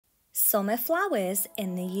Summer flowers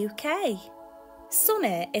in the UK.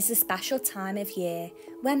 Summer is a special time of year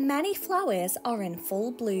when many flowers are in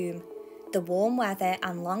full bloom. The warm weather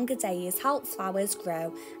and longer days help flowers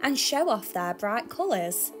grow and show off their bright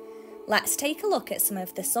colours. Let's take a look at some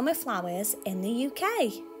of the summer flowers in the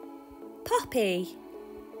UK. Poppy.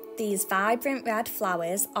 These vibrant red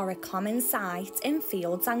flowers are a common sight in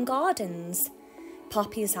fields and gardens.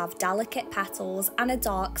 Poppies have delicate petals and a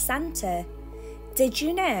dark centre. Did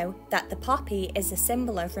you know that the poppy is a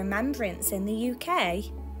symbol of remembrance in the UK?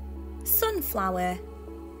 Sunflower.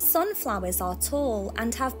 Sunflowers are tall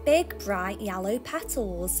and have big, bright yellow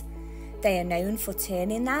petals. They are known for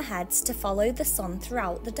turning their heads to follow the sun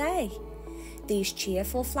throughout the day. These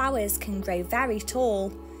cheerful flowers can grow very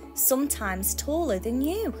tall, sometimes taller than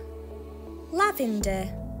you.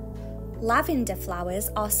 Lavender. Lavender flowers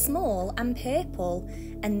are small and purple,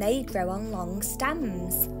 and they grow on long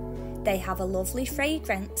stems. They have a lovely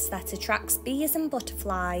fragrance that attracts bees and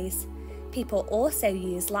butterflies. People also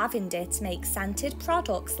use lavender to make scented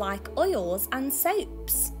products like oils and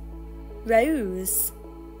soaps. Rose.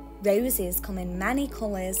 Roses come in many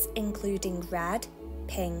colours, including red,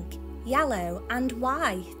 pink, yellow and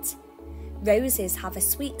white. Roses have a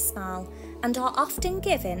sweet smell and are often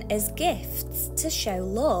given as gifts to show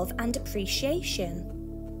love and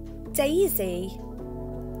appreciation. Daisy.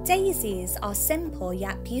 Daisies are simple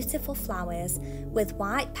yet beautiful flowers with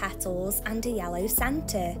white petals and a yellow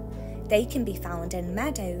centre. They can be found in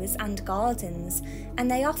meadows and gardens, and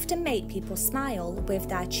they often make people smile with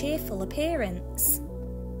their cheerful appearance.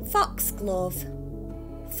 Foxglove.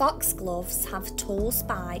 Foxgloves have tall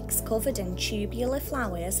spikes covered in tubular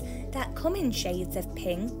flowers that come in shades of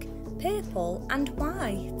pink, purple and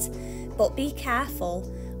white. But be careful,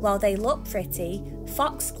 while they look pretty,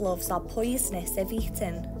 foxgloves are poisonous if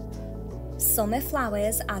eaten. Summer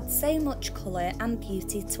flowers add so much colour and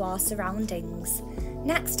beauty to our surroundings.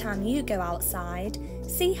 Next time you go outside,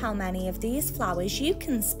 see how many of these flowers you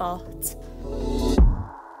can spot.